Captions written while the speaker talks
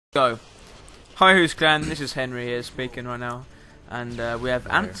Go. Hi WhosClan, this is Henry here speaking right now. And we have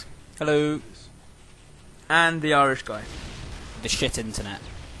Ant. Hello. And the Irish guy. The shit internet.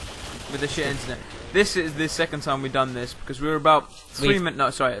 With the shit internet. This is the second time we've done this because we were about about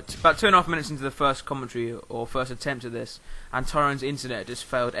 2.5 minutes into the first commentary or first attempt at this, and Tyrone's internet just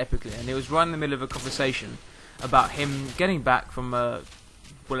failed epically, and he was right in the middle of a conversation about him getting back from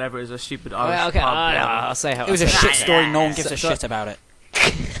whatever is a stupid Irish pub. I'll say how it was a shit story. No one gives a shit about it.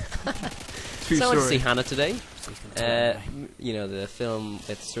 So I went to see Hannah today. You know, the film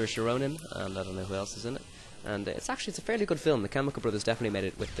with Saoirse Ronan, and I don't know who else is in it. And it's a fairly good film. The Chemical Brothers definitely made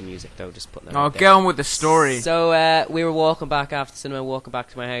it with the music, though. Just putting that out there. Get on with the story. So we were walking back after the cinema, walking back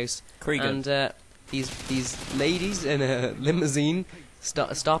to my house, Cregan. and these ladies in a limousine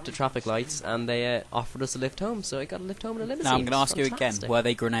stopped at traffic lights, and they offered us a lift home. So I got a lift home in a limousine. Now I'm going to ask you again: were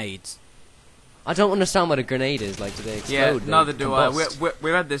they grenades? I don't understand what a grenade is. Like, do they explode? Yeah, neither do I.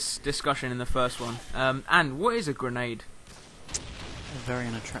 We had this discussion in the first one. And what is a grenade? A very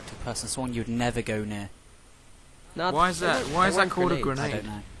unattractive person, someone you'd never go near. No, why is that? Why is that called a grenade? I don't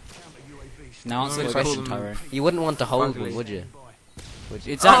know. Now answer the question, Tyrone. You wouldn't want to hold one, would you?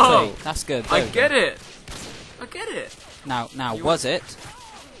 Exactly. Oh, that's good. I get it. I get it. Now, was it?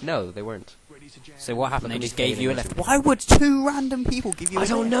 No, they weren't. So what happened? They just gave you a lift. Why would two random people give you a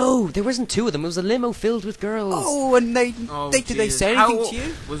lift? I don't know. There wasn't two of them. It was a limo filled with girls. Oh, and did they say anything to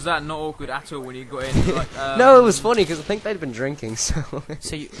you? Was that not awkward at all when you got in? Like, no, it was funny because I think they'd been drinking. So.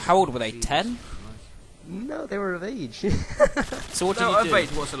 How old were they? 10? No, they were of age. So what did you do? Of age,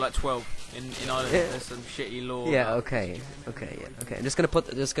 what's it, like 12 in Ireland? There's some shitty law. Yeah. Okay. I'm just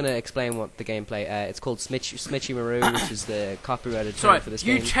gonna explain what the gameplay. It's called Switchy-ma-roo, which is the copyrighted term for this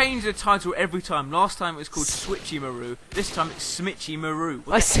game. You change the title every time. Last time it was called Switchy-ma-roo. This time it's Smitchy-ma-roo.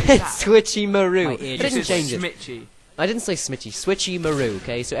 I said Switchy-ma-roo. I didn't change it. Smitchy. I didn't say Smitchy. Switchy-ma-roo.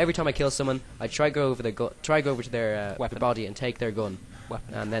 Okay. So every time I kill someone, I try go over to their body and take their gun.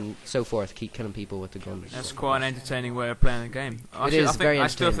 And then so forth, keep killing people with the guns. That's quite an entertaining way of playing the game. I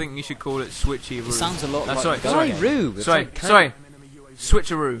still think you should call it Switchy-ma-roo. It sounds a lot like sorry,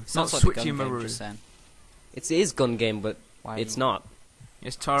 Switcheroo, not Switchy-ma-roo. It is gun game, but it's not.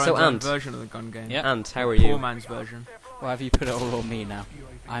 It's Tyrone's own version of the gun game. Yep. And how are you? Poor man's version. Why have you put it all on me now?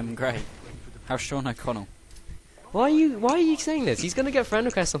 I'm great. How's Sean O'Connell? Why are you saying this? He's gonna get friend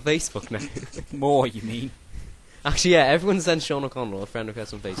requests on Facebook now. More, you mean? Actually, yeah, everyone sends Sean O'Connell a friend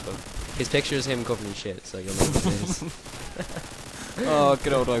request on Facebook. His picture is him covered in shit, so you'll know what it is. Oh,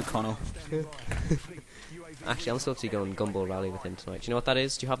 good old O'Connell. Actually, I'm supposed to be going Gumball Rally with him tonight. Do you know what that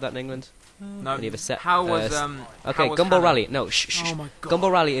is? Do you have that in England? No. When you have a set, okay, Gumball Rally. No, shh. Oh my God.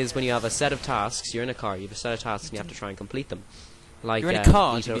 Gumball Rally is when you have a set of tasks. You're in a car. You have a set of tasks, and you have to try and complete them. Like you're in a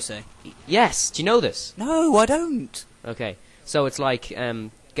car, did you say? Yes. Do you know this? No, I don't. Okay, so it's like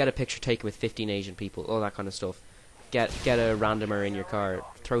get a picture taken with 15 Asian people, all that kind of stuff. Get a randomer in your car,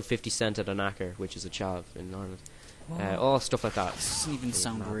 throw 50 cent at a knacker, which is a chav in Ireland. All stuff like that. This doesn't even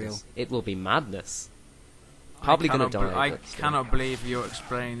sound real. It will be madness. Probably going to die. I cannot believe you're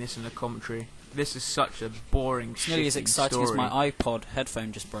explaining this in a commentary. This is such a boring, it's nearly as exciting story. as my iPod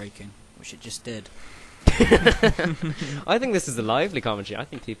headphone just breaking, which it just did. I think this is a lively commentary. I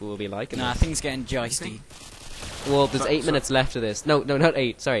think people will be liking it. Nah, things getting joisty. Well, there's 8 minutes left of this. No, not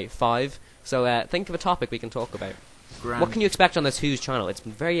 8. Sorry, 5. So think of a topic we can talk about. Grand. What can you expect on this Who's channel? It's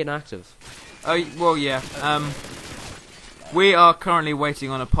been very inactive. Oh, well, yeah. We are currently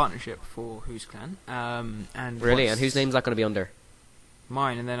waiting on a partnership for WhosClan. And really? And whose name's that going to be under?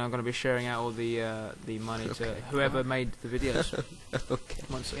 Mine, and then I'm going to be sharing out all the money to whoever made the videos.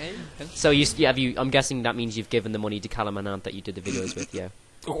 Okay. So I'm guessing that means you've given the money to Callum and Ant that you did the videos with, yeah?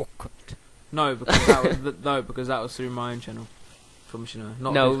 Oh, God. No, because that was through my own channel. From Machinima.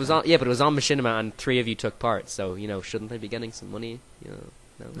 No, it was on. Yeah, but it was on Machinima, and 3 of you took part. So shouldn't they be getting some money?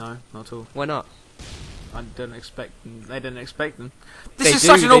 No, not at all. Why not? I don't expect them. They didn't expect them. This is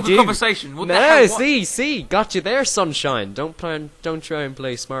such an awkward conversation. What the hell? See, got you there, sunshine. Don't try and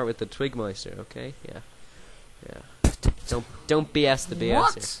play smart with the Twigmeister, okay? Yeah. Don't BS the BS.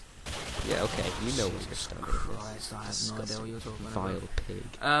 What? Yeah, okay. You know what your standard is. Christ, I have no idea what you're talking about. Vile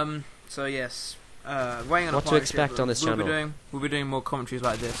pig. So yes. Waiting on what to expect on this channel? We'll be doing more commentaries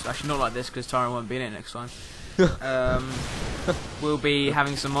like this. Actually, not like this because Tyrone won't be in it next time. We'll be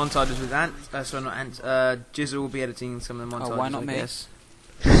having some montages with Ant. Sorry, not Ant. Jizzle will be editing some of the montages. Oh, why not I me? Guess.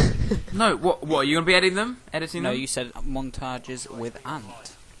 No, what? Are you gonna be editing them? Editing them? No, you said montages with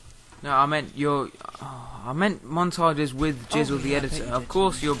Ant. No, I meant I meant montages with Jizzle the editor. Of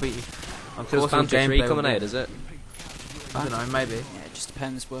course, you'll be. Of course, Banter 3 coming out, is it? I don't know, maybe. Yeah, just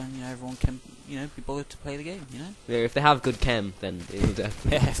depends when everyone can be bothered to play the game. Yeah, if they have good chem, then it'll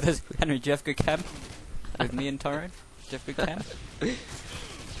definitely. Yeah. If there's Henry, do you have good chem? With me and Tyrone, do you have good chem?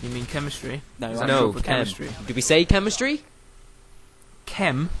 You mean chemistry? No, Is that no, short for chem. chemistry. Did we say chemistry?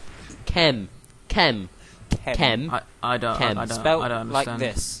 Chem? Chem. Chem. Chem. I don't. Chem. I don't. Spelled I don't like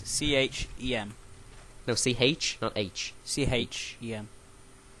understand. this: CHEM. No, CH, not H. CHEM.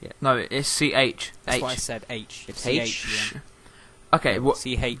 No, it's CH. That's why I said H. It's CHEM. Okay. What?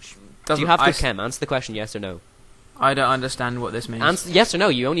 CH. Do you have good chem? Answer the question, yes or no. I don't understand what this means. Answer yes or no.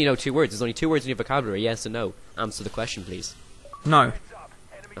 You only know 2 words. There's only 2 words in your vocabulary. Yes or no. Answer the question, please. No.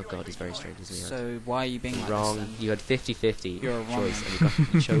 Oh God, he's very strange, isn't he? So why are you being like wrong. this, then? You had 50-50 You're a wrong choice,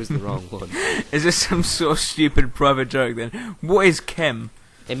 and you chose the wrong one. Is this some sort of stupid private joke then? What is chem?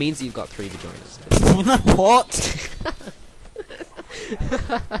 It means you've got 3 vaginas. What?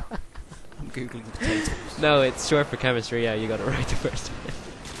 I'm googling potatoes. No, it's short for chemistry. Yeah, you got it right the first time.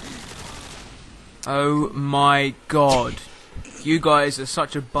 Oh my god. You guys are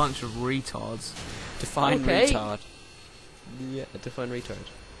such a bunch of retards. Define Okay. retard. Yeah, define retard.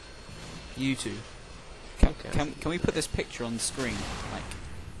 You two. Can we put this picture on the screen? Like,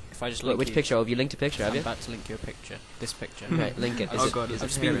 if I just link Look, which you, picture? Oh, have you linked a picture? Have I'm you? about to link you a picture. This picture. Okay, link it. Oh Is it- God, is I've it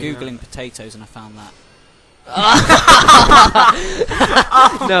just been Here we go. googling potatoes and I found that.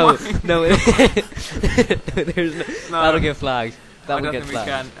 no, there's no, No. that'll get flagged. I That'll don't get think we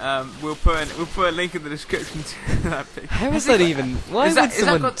flagged. can. We'll put a link in the description to that picture. How is that even? Why is would that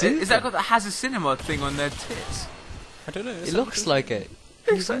someone got, do is that got the Has a Cinema thing on their tits? I don't know. It looks like it.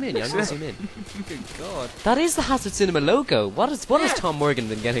 Can you zoom in? Yeah, I'm gonna zoom in. Good God. That is the Hazard Cinema logo. What has Tom Morgan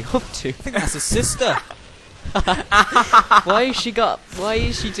been getting up to? I think that's his sister. Why is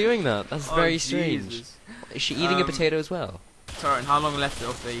she doing that? That's very strange. Jesus. Is she eating a potato as well? Sorry, how long left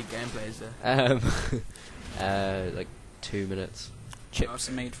of the gameplay is there? Like 2 minutes. Chips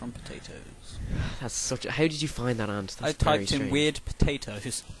are made from potatoes. That's such. How did you find that, Ant? That's I very typed in strange. weird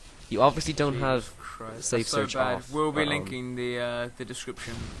potatoes. You obviously don't Jesus have. Christ, save that's so search bad. off. We'll be linking the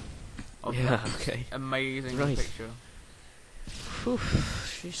description of Yeah. that Okay. amazing Right. picture. Whew,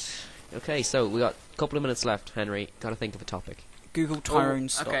 jeez. Okay, so we got a couple of minutes left, Henry. Gotta think of a topic. Google Tyrone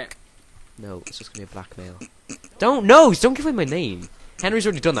stock. Okay. No, it's just gonna be a blackmail. Don't give away my name. Henry's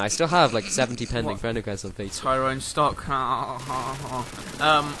already done that. I still have like 70 pending What? friend requests on Facebook. Tyrone stock.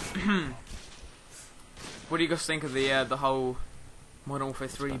 What do you guys think of the whole Modern Warfare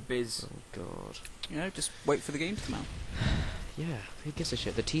 3 biz? Oh God. Just wait for the game to come out. Yeah, who gives a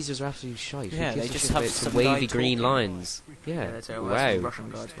shit? The teasers are absolutely shite. Yeah, Who gives they a just shit have about some wavy guy green talking. lines. Yeah. that's how that's Wow. Russian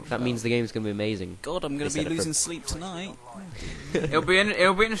guys talk That about. means the game's gonna be amazing. God, I'm They gonna said be it for- losing sleep tonight. It'll be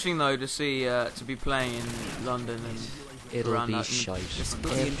interesting though to see to be playing in London and It'll around be that shite. different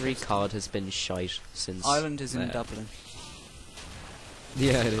Really Every COD has been shite since. Ireland is in there. Dublin.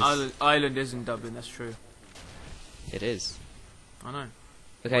 Yeah, it is. Island is in Dublin. That's true. It is. I know.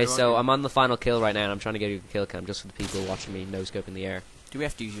 Okay, What do I so do? I'm on the final kill right now, and I'm trying to get a kill cam just for the people watching me no scope in the air. Do we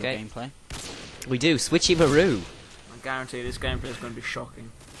have to use your Okay. gameplay? We do. Switchy-ma-roo. I guarantee this gameplay is going to be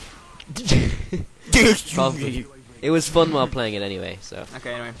shocking. Probably. It was fun while playing it anyway, so.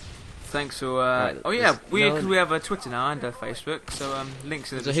 Okay, anyway. Thanks for. Right, oh yeah, there's no- we have a Twitter now and a Facebook. So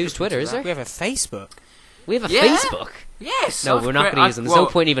links in the So whose description Twitter to is that. there? We have a Facebook. We have a Yeah? Facebook. Yes. No, I've we're not crea- going to use them. There's well, no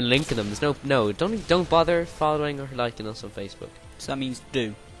point even linking them. There's no. Don't bother following or liking us on Facebook. So that means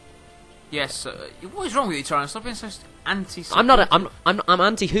do. Yes. What is wrong with you, Tyrone? Stop being so anti. I'm not. I'm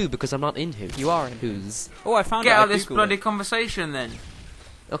anti who because I'm not in who. You are in Who's. Oh, I found Get it. out I of this Googled bloody it. conversation then.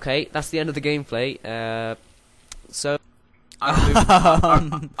 Okay, that's the end of the gameplay. So.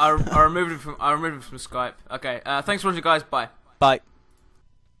 I removed it from Skype. Okay. Thanks for watching, guys. Bye. Bye.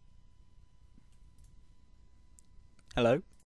 Hello.